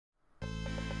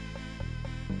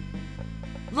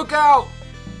Look out!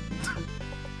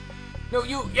 No,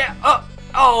 you, yeah,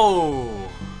 oh!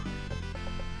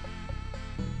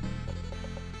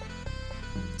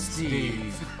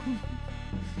 Steve.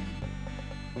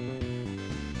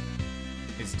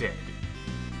 Is dead.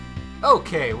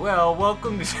 Okay, well,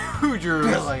 welcome to Hoodroo's.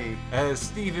 Billy. As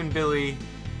Steve and Billy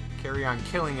carry on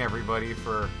killing everybody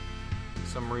for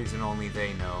some reason only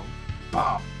they know.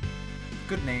 Bob.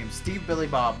 Good name. Steve, Billy,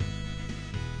 Bob. What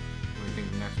do you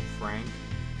think next? Frank?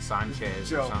 Sanchez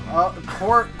Joe. or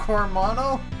something?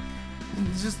 Cormano?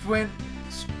 Just went...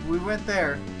 We went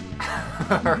there.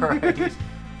 Alright.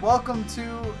 Welcome to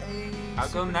a How come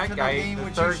Super that Nintendo guy, game the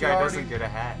which third you should guy, already doesn't get a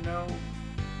hat? know. Maybe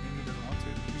he doesn't want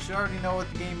to. You should already know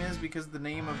what the game is because the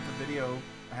name of the video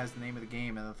has the name of the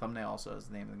game and the thumbnail also has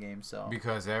the name of the game, so...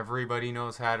 Because everybody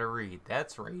knows how to read.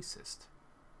 That's racist.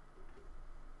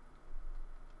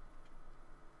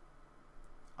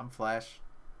 I'm Flash.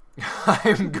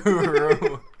 I'm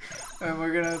Guru. And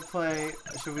we're gonna play...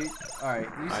 Should we... Alright,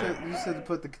 you said to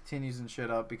put the continues and shit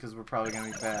up because we're probably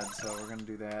gonna be bad, so we're gonna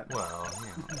do that. Well,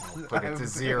 we'll put it to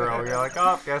 0. You're like,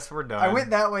 oh, guess we're done. I went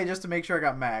that way just to make sure I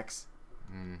got max.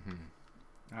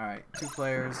 Mm-hmm. Alright, 2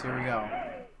 players, here we go.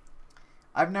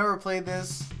 I've never played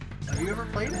this. Have you ever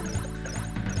played it?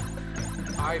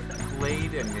 I've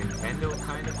played a Nintendo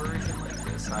kind of version like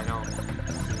this. I'm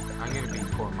gonna be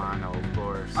Cormano, of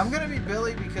course. I'm gonna be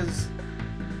Billy because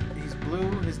he's blue,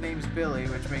 his name's Billy,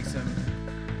 which makes him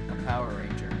a Power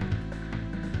Ranger.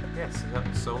 Yes,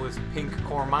 so is Pink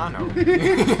Cormano.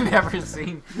 You've never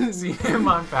seen him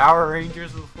on Power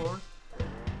Rangers before?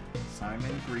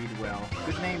 Simon Greedwell.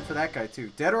 Good name for that guy too.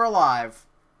 Dead or alive.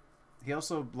 He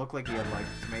also looked like he had like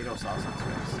tomato sauce on his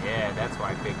face. Yeah, that's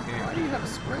why I picked Why him. do you have a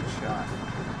spread shot?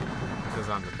 Because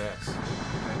I'm the best.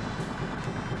 Okay.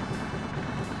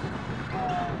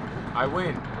 I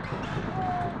win.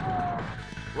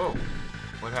 Whoa.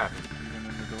 What happened? You went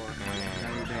in the door. And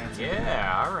Now you're dancing.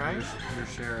 yeah, alright. You're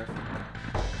sheriff.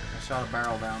 I shot a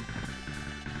barrel down.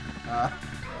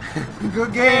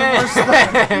 Good game. We're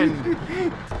stuck.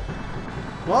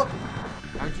 Well.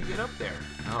 How'd you get up there?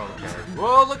 Oh, okay.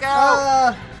 Whoa, look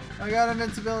out! I got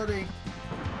invincibility.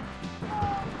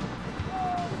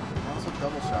 Also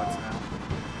double shots now.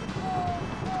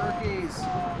 Turkeys.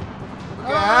 Look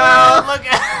out! Look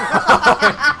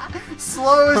out!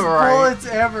 Slowest Right. bullets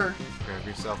ever. Grab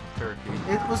yourself a turkey.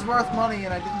 It was worth money,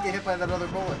 and I didn't get hit by that other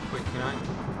bullet. Wait, can I?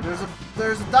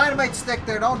 There's a dynamite stick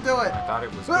there. Don't do it. I thought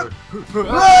it was good.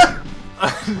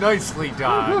 Nicely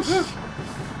dodged.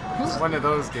 It's one of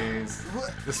those games.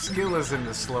 The skill is in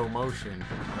the slow motion.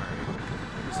 Alright.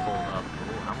 Just hold up.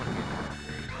 Oh, I want to get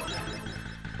that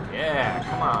grade. Yeah,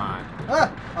 come on.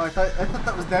 Oh, I thought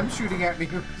that was them shooting at me.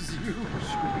 It was you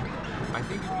shooting. I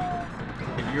think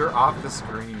if you're off the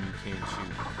screen, you can't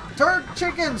shoot. Turd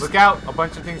chickens. Look out! A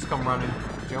bunch of things come running.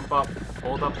 Jump up.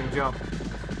 Hold up and jump.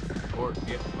 Or,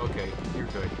 yeah, okay. You're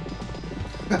good.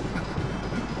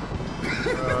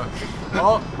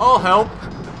 I'll help.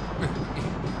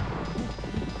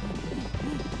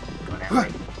 Go that way.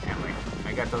 That way.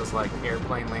 I got those, like,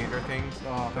 airplane lander things.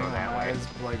 Oh, Go hang on, that my way. eyes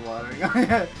like watering.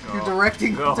 You're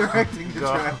directing Go. the Go.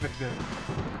 traffic there.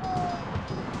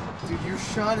 Dude, your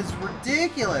shot is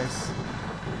ridiculous.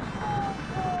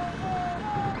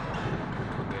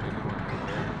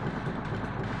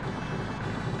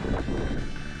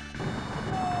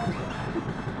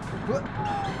 What?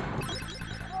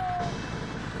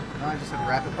 No, I just had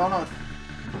rapid. Oh no.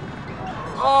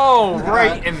 Oh,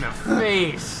 right in the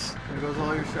face. There goes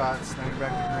all your shots. Now you're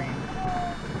back to green.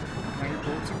 Now your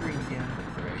bullets are green again.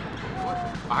 What?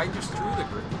 I just threw the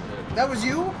grip. That was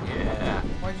you? Yeah.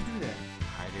 Why'd you do that?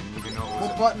 I didn't even know it was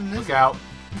What button is Look it? out.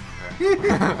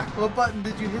 What button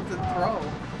did you hit to throw?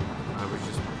 I was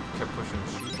just kept pushing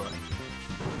the shoot button.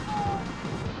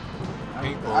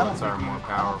 Pink I don't bullets think are you- more I don't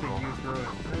powerful. think you threw it.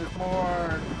 There's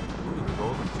more. Ooh, the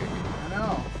golden chicken. I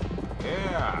know.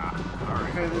 Yeah. Alright.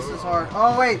 Okay, this is hard.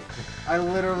 Oh wait, I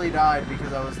literally died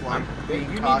because I was like being You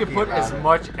need to cocky put about as it.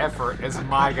 much effort as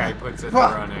my guy puts into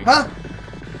Huh? running. Huh?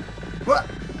 What?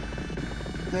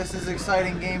 This is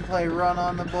exciting gameplay. Run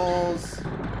on the bulls.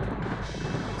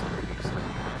 That's pretty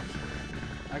exciting,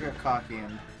 actually. I got cocky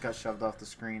and got shoved off the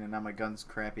screen, and now my gun's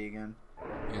crappy again.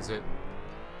 Is it?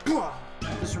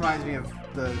 This reminds me of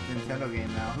the Nintendo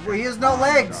game now. Wait, he has no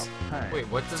legs! Wait,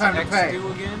 what does Time to X pay. do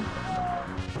again?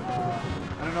 I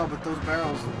don't know, but those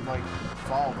barrels, like,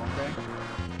 fall, don't they?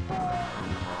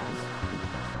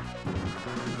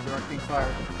 Directing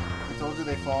fire. I told you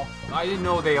they fall. I didn't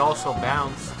know they also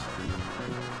bounced.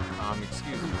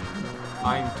 Excuse me.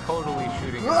 I'm totally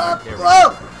shooting it right there.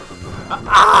 Whoa!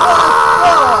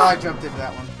 Oh, I jumped into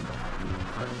that one.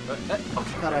 Okay.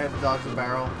 Thought I had to dodge the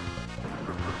barrel.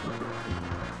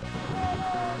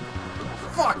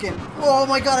 Fucking! Oh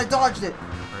my god, I dodged it!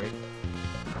 Right.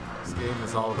 This game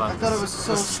is all about I thought it was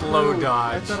so the slow screwed.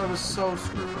 dodge. I thought I was so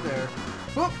screwed there.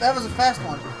 Whoop, that was a fast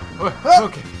one.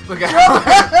 Okay, look at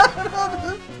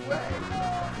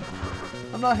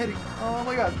I'm not hitting. Oh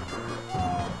my god.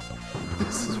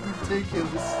 This is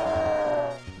ridiculous.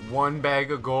 One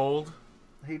bag of gold.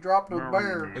 He dropped a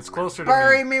bear. It's closer to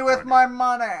Bury me with my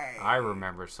money. I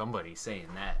remember somebody saying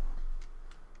that.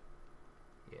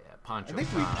 Yeah, Poncho. I think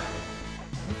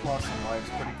we've lost some lives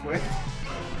pretty quick.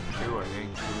 Two, I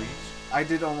think. Two each. I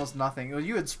did almost nothing. Well,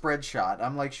 you had spread shot.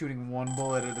 I'm like shooting one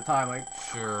bullet at a time. Like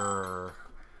Sure.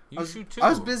 You shoot two. I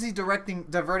was busy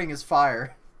diverting his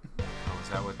fire. Oh, is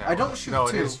that what that I don't was? shoot no,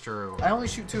 two. it is true. I only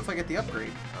shoot two if I get the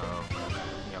upgrade. Oh.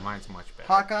 Yeah, mine's much better.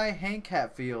 Hawkeye, Hank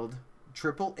Hatfield,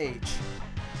 Triple H.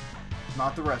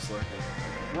 Not the wrestler.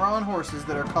 We're on horses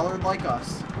that are colored like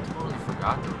us. I totally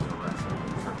forgot there was a wrestler.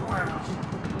 Triple H.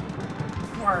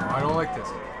 Oh, I don't like this.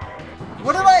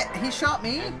 What did I... He shot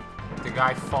me? And the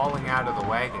guy falling out of the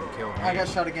wagon killed me. I got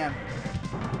shot again.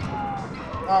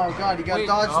 Oh god, you gotta Wait,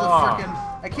 dodge the oh. frickin'...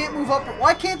 I can't move up...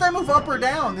 Why can't I move up or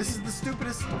down? This is the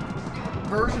stupidest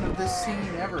version of this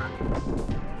scene ever.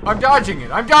 I'm dodging it!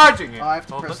 I'm dodging it! Oh, I have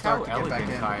to oh, press look start how to get back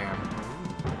elegant in. I am.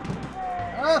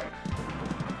 Ah!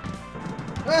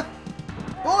 Ah!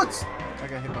 Bullets! I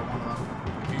got hit by one of them.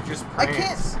 If you just I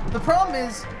prance. can't... The problem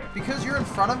is, because you're in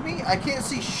front of me, I can't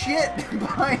see shit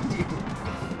behind you.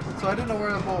 So I didn't know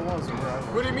where the bullet was or where I was.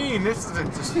 What do you mean? This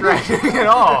isn't distracting at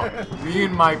all. Me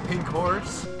and my pink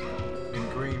horse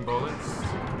and green bullets.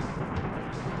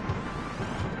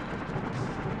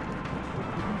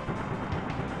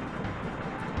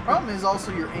 Problem is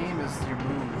also your aim is your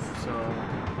move, so...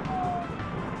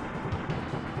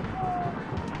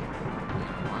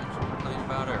 Why don't you complain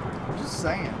about everything? I'm just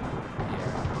saying.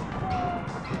 Yeah.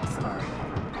 Alright.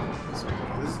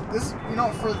 This, you know,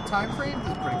 for the time frame, this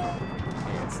is pretty cool.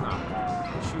 Yeah, it's not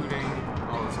shooting,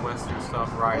 all this western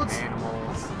stuff, riding Well,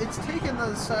 animals. It's taken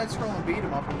the side-scrolling beat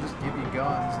 'em up and just give you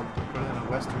guns and put it in a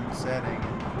western setting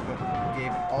and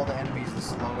gave all the enemies the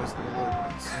slowest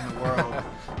bullets in the world.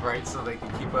 Right, so they can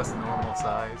keep us normal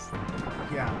size.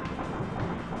 Yeah.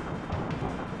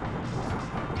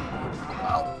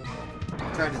 Ow.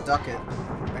 I tried to duck it.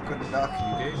 I couldn't duck.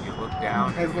 You did? You looked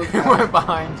down. I looked It down. went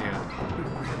behind you.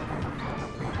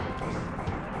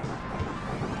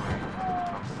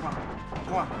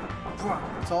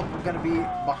 It's all gonna be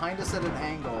behind us at an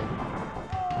angle.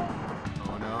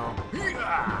 Oh no.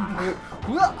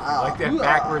 Like Like that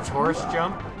backwards horse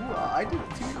jump? I did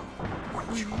it too.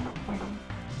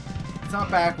 It's not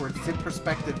backwards, it's in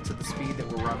perspective to the speed that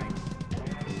we're running.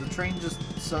 The train just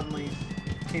suddenly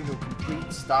came to a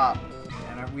complete stop,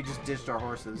 and we just ditched our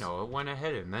horses. No, it went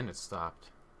ahead and then it stopped.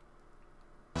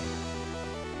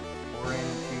 We're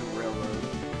into railroad.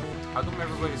 How come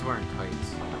everybody's wearing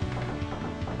tights?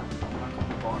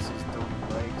 The bosses don't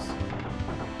have legs.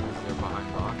 Because they're behind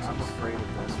I'm boxes. afraid of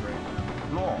this right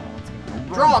now.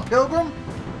 Draw, Pilgrim!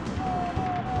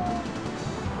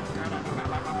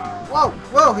 Whoa,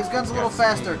 whoa, his gun's a little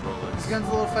faster. His gun's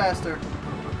a little faster.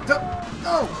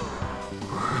 No!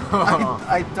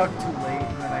 I ducked too late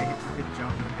and then I hit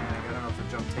jump in panic. I don't know if the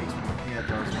jump takes me. Yeah, it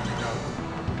does.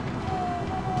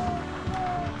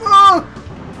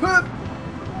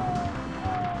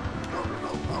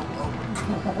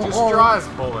 Just draw his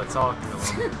bullets, I'll kill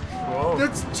him. Whoa.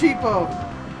 That's cheapo.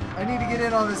 I need to get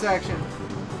in on this action.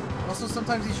 Also,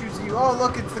 sometimes he shoots at you. Oh,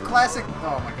 look, it's the classic.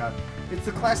 Oh my god. It's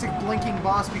the classic blinking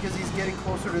boss because he's getting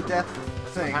closer to death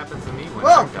thing. What happens to me when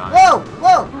Whoa! I'm done? Whoa!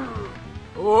 Whoa!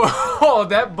 Oh,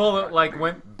 that bullet like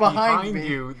went behind me.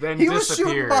 you, then he was shooting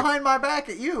disappeared. behind my back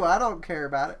at you. I don't care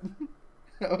about it.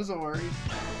 I wasn't worried.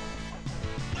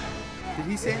 Did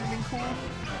he say anything cool?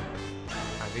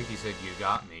 I think he said you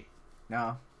got me.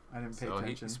 No, I didn't pay So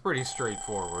attention. he's pretty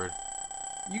straightforward.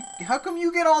 How come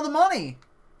you get all the money?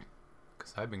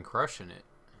 Because I've been crushing it.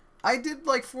 I did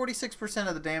like 46%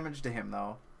 of the damage to him,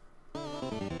 though.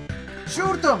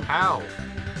 Shoot them! How?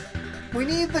 We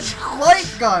need the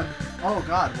light gun! Oh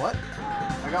god, what?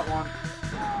 I got one.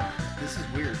 This is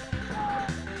weird.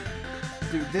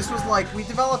 Dude, this was like, we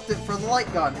developed it for the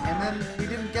light gun, and then we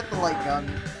didn't get the light gun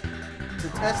to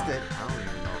test it. I don't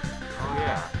even know. Oh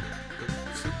yeah.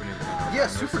 The Super Nintendo. Yeah,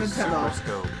 There's Super the Nintendo. Super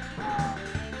Scope.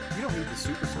 You don't need the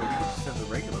super scope, you just have the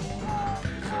regular one.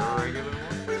 Is there a regular one?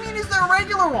 What do you mean, is there a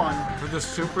regular one? For the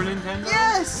Super Nintendo?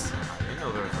 Yes! I didn't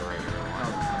know there was a regular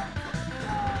one.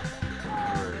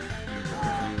 You were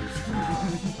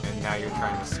confused. And now you're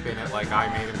trying to spin it like I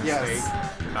made a mistake. Yes.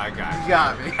 I got you. You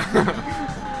got me.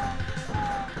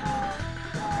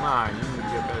 Come on, you need to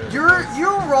get better. You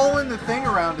rolling the thing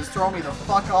around is throwing me the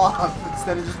fuck off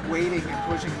instead of just waiting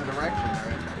and pushing in the direction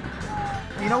they're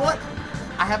in. You know what?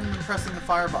 I haven't been pressing the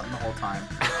fire button the whole time.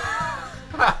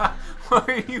 What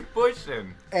are you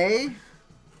pushing? A.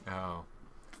 Oh.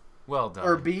 Well done.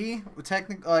 Or B.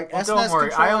 Technically, like well, SNES don't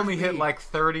worry. I only B. hit like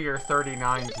 30 or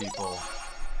 39 people.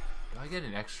 Do I get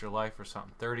an extra life or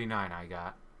something? 39 I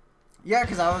got. Yeah,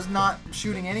 because I was not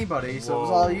shooting anybody, so Whoa, it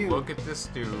was all you. Look at this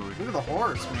dude. Look at the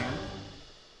horse, man.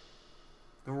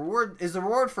 The reward is the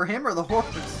reward for him or the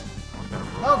horse?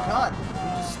 Oh god,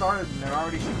 we just started and they're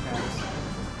already shooting at us.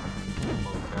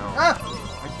 Ah!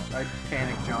 I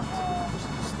panic jumped.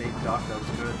 Just stayed duck. That was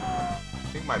good. I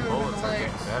think my bullets are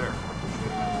getting better.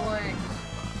 Shoot him in the legs.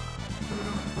 Shoot him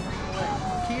in the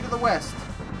legs. Key to the west.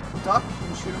 Duck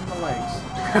and shoot him in the legs.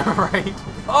 Right?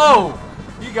 Oh!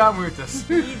 You got me with the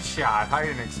speed shot. I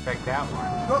didn't expect that one.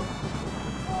 Oh.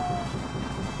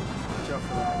 Watch out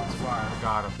for that. It's fire.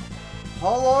 Got him.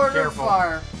 Whole order Careful.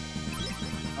 fire.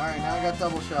 Alright, now I got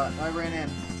double shot. I ran in.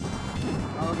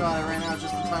 Oh god, I ran out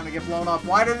just in time to get blown up.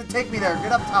 Why did it take me there?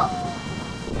 Get up top.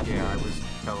 Yeah, I was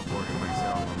teleporting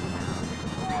myself.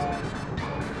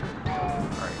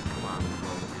 Alright, come on.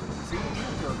 See, you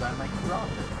can throw dynamite, you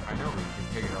dropped it. I know, but you can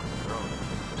pick it up and throw it.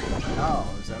 Oh,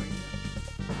 is that what you did?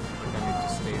 But then it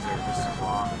just stays there just as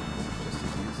long. It's just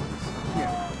as useless.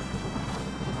 Yeah.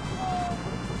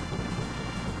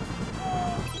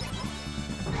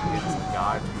 It's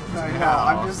dodging. I know,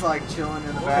 I'm just like chilling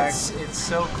in the back. It's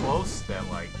so close that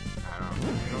like, I don't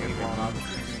know. You don't Get even blown up. need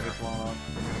You're to gonna get stuff. blown up.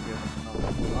 You're gonna get.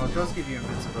 Oh, it does give you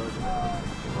invincibility. Like a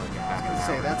I was half gonna an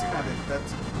say hour that's to do kind it. of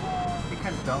it'd be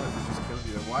kind of dumb if it just kills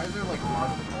you. Why is there like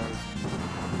mud and noise?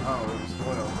 Oh, it was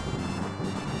oil.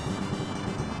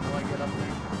 How do I get up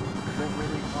there? Is that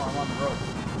really? Oh, I'm on the rope.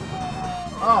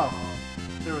 Oh,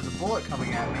 there was a bullet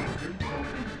coming at me.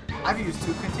 I've used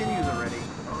 2 continues already.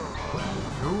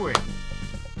 Do it.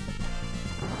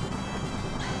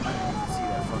 I didn't even see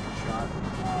that fucking shot.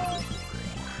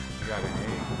 You got an A.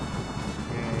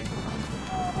 Yay.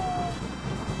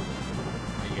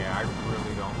 Yeah, I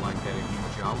really don't like that if you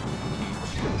jump, you keep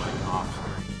shooting like off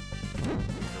screen.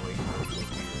 Usually kills you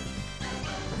here.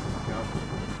 Yep.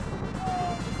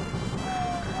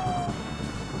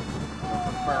 Go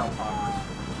for barrel poppers.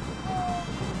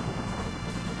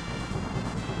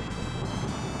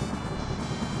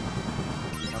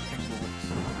 Nothing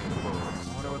bullets.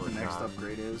 I wonder what the next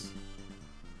upgrade is.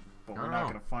 But we're not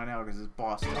gonna find out because it's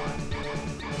boss time.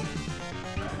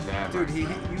 Damn, Dude, you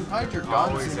hide your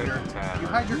Always guns in at your the tavern. you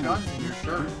hide your guns in your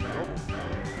shirt.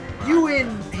 You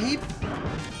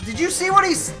did you see what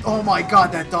oh my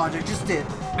god, that dodge I just did.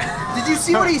 Did you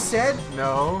see what he said?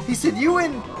 No. He said you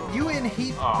in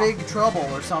heap big trouble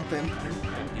or something.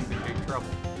 He's in big trouble.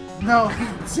 No,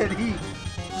 he said he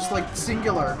just like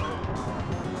singular.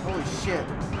 Holy shit. I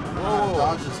don't know how to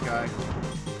dodge this guy.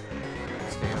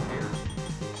 Stay up here.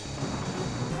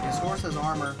 His horse has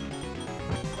armor.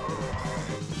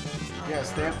 Yeah,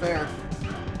 stay up there.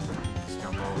 Just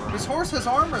jump over. His horse has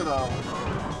armor though. It's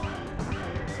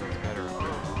better up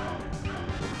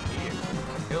here. He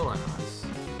is killing us.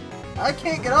 I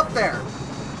can't get up there.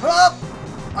 Up!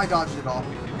 I dodged it all.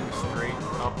 We can do straight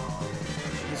up.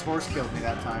 His horse killed me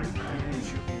that time. He didn't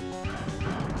shoot me.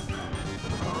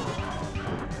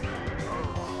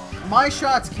 My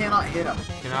shots cannot hit him.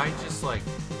 Can I just like,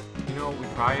 you know what we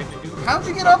probably have to do? How'd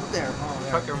you get up there? Oh,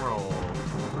 Tuck and roll.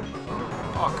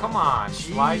 Oh, come on.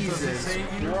 Slide doesn't Jesus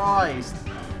save you. Christ.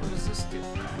 What does this do?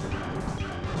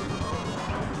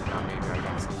 Now maybe I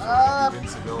got some sort Up. of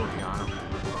invincibility on him.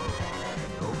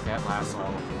 Nope, that lasts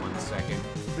all of 1 second.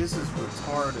 This is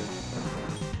retarded.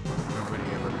 Nobody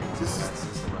ever makes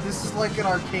This is like an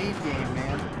arcade game,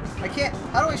 man. I can't.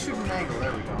 How do I shoot an angle?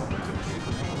 There we go. I couldn't shoot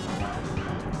an angle for a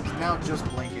while. It's now just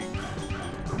blinking.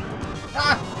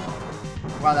 Ah!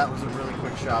 Wow, that was a really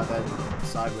quick shot. That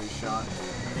sideways shot.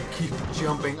 You keep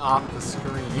jumping off the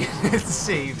screen. It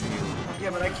saves you. Yeah,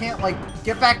 but I can't like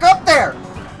get back up there.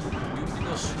 You can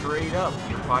go straight up.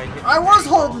 You probably hit. I the was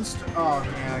table. holding. Oh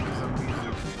yeah, because I'm using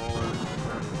a controller.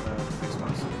 Fix my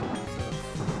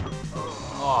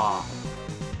Oh.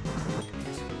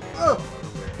 Oh.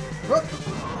 Whoop.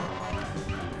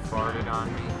 Farted on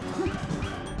me.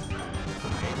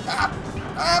 Ah.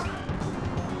 Ah.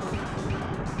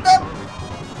 Ah.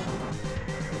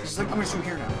 She's like, I'm gonna shoot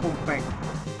here now. Boom, bang.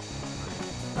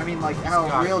 I mean, like how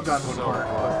a real gun would work.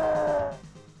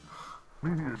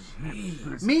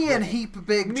 But... Me in heap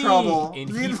big trouble. In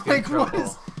Dude, heap like, big what trouble.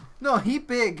 is- No, heap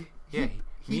big. Yeah,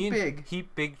 Heap big.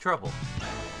 Heap big trouble.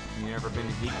 You never been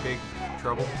in heap big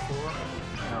trouble before?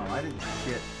 No, I didn't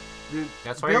shit. Dude,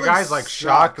 That's why Billy your guy's like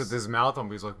shocked sucks. with his mouth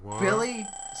open. He's like, what? Billy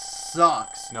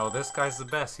sucks. No, this guy's the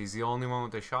best. He's the only one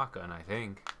with a shotgun, I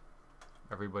think.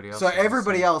 Everybody else. So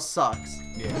everybody else sucks.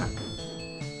 Yeah.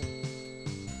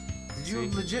 Did you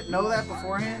legit know that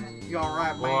beforehand? You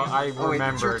alright, man? Well, I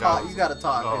remembered. You gotta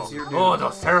talk, because you're doing... Oh,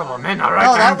 those terrible men. Alright,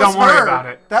 no, man, don't worry about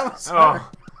it. That was her.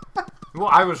 Well,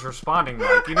 I was responding,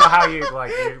 like, you know how you,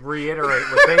 like, you reiterate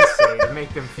what they say to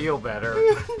make them feel better.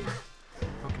 Okay,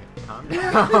 calm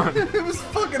down. It was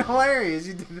fucking hilarious.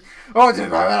 You did... Oh,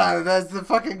 that's the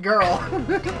fucking girl.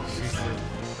 She's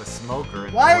the smoker.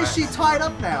 Why is she tied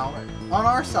up now? On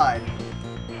our side.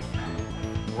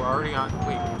 We're already on...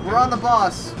 Wait. We're on the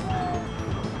boss.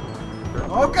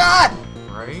 Oh, God!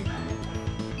 Right?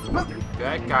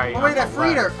 That guy... Oh, wait, I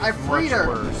freed her. I freed her.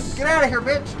 Worse. Get out of here,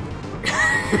 bitch.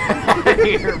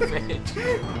 Here,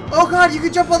 bitch. Oh, God, you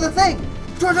can jump on the thing.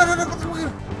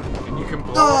 And you can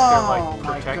blow up their,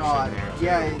 like, protection there. Too.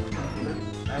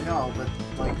 Yeah, I know, but,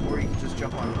 like, where you can just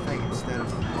jump on the thing instead of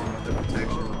blowing up their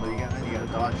protection. But then you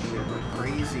gotta dodge shit like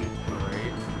crazy.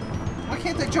 Right? Why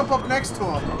can't they jump up next to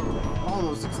him? All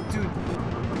those, dude,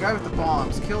 the guy with the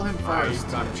bombs, kill him first.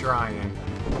 I'm trying.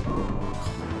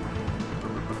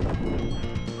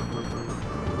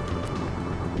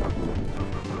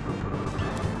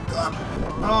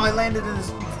 Oh, I landed in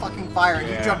this fucking fire and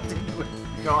you jumped into it.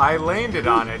 No, I landed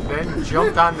on it, then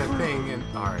jumped on the thing, and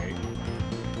alright.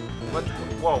 What?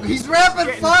 Whoa! He's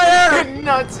rapid fire! Getting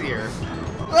nuts here.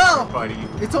 Oh, buddy.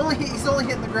 He's only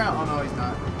hitting the ground. Oh no, he's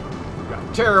not.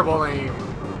 Got terrible aim.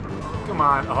 Come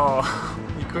on. Oh,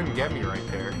 you couldn't get me right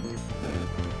there.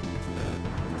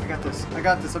 I got this. I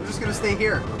got this. I'm just gonna stay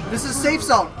here. This is safe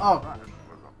zone. Oh,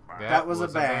 that was a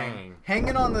bang.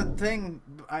 Hanging on the thing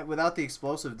without the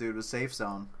explosive, dude, was safe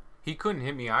zone. He couldn't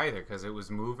hit me either because it was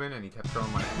moving and he kept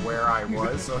throwing like where I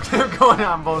was, so it kept going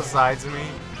on both sides of me.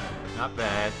 Not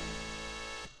bad.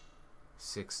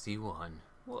 61.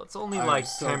 Well, it's only like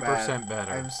 10%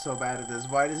 better. I'm so bad at this.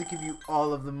 Why does it give you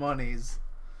all of the monies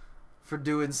for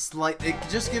doing slight? It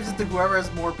just gives it to whoever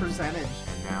has more percentage.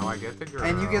 And now I get the girls.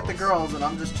 And you get the girls, and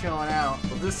I'm just chilling out.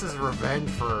 Well, this is revenge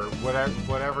for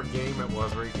whatever game it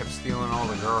was where you kept stealing all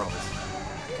the girls.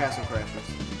 Castle Crashers.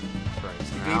 Right,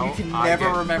 so The game you can never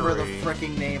remember the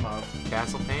freaking name of.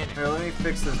 Castle Panic. Here, let me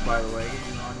fix this, by the way. Get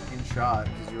you in shot,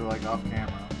 because you're like off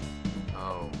camera.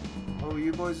 Oh. Oh,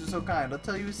 you boys are so kind. I'll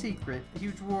tell you a secret. A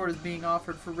huge reward is being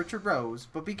offered for Richard Rose.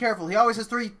 But be careful, he always has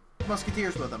 3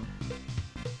 musketeers with him.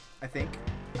 I think.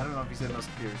 I don't know if he said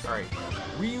musketeers. Alright.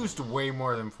 We used way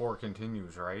more than 4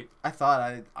 continues, right? I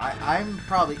thought I'm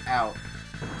probably out.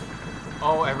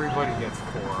 Oh, everybody gets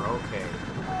 4. Okay.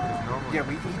 Yeah,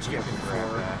 we each get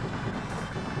 4.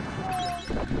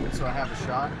 So I have a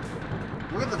shot.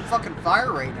 Look at the fucking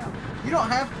fire rate now. You don't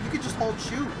have... You can just hold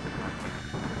shoot.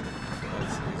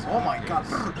 Oh my god.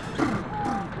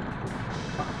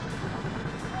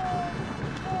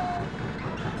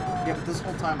 Yeah, but this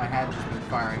whole time I had just been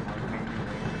firing like manually.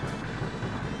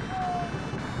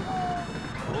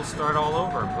 We'll start all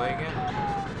over and play again.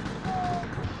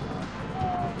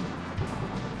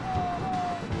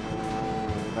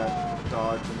 Oh, that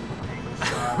dodge and angle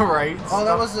shot. Right. Oh,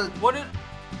 that was a... What did...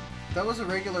 That was a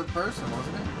regular person,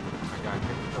 wasn't it? I got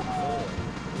hit with a pole.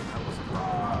 That was a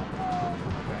problem.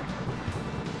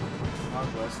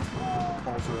 Northwest.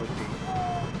 Poles are OP.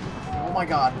 Oh my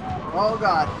god. Oh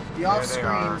god. The off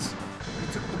screens. You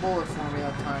took the bullet for me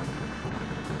that time.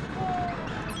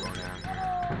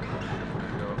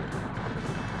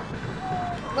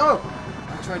 No!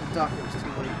 I tried to duck. It was too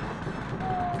late.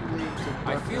 Too late to duck. I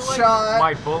feel like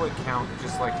my bullet count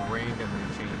just like randomly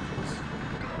changes.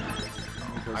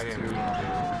 I didn't mean to.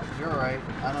 You're alright.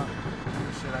 I don't know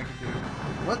shit I can do.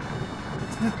 What?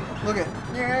 Look at.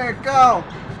 Yeah, go!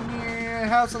 Yeah,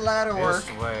 how's the ladder work?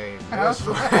 This way. How's This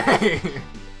the way.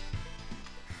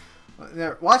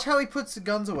 There. Watch how he puts the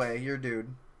guns away, your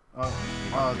dude.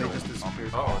 Oh, they just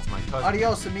disappeared. Oh, it's my cousin.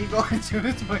 Adios, amigo. It's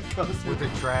my cousin. With a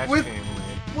trash can lid.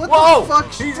 What Whoa! the fuck?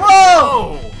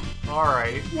 Whoa!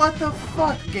 Alright. What the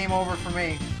fuck? Game over for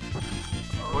me.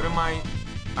 What am I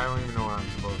don't even know what I'm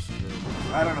supposed to do.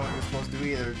 I don't know what you're supposed to do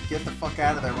either. Get the fuck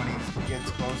out of there when he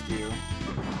gets close to you.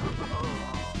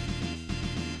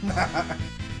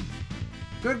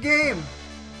 Good game!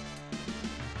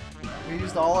 We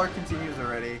used all our continues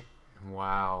already.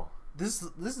 Wow. This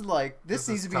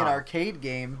needs to be an arcade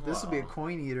game. This will be a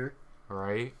coin eater.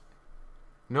 Right?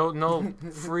 No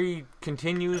free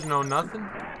continues, no nothing?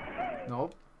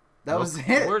 Nope. That was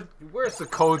it. Where's the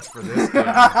codes for this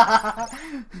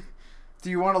game? Do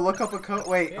you want to look up a code?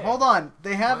 Wait, hold on.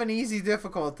 They have an easy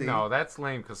difficulty. No, that's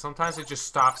lame, because sometimes it just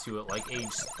stops you at like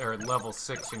level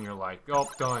 6 and you're like, oh,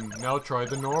 done. Now try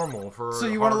the normal for So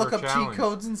you want to look up challenge. cheat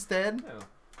codes instead? Yeah.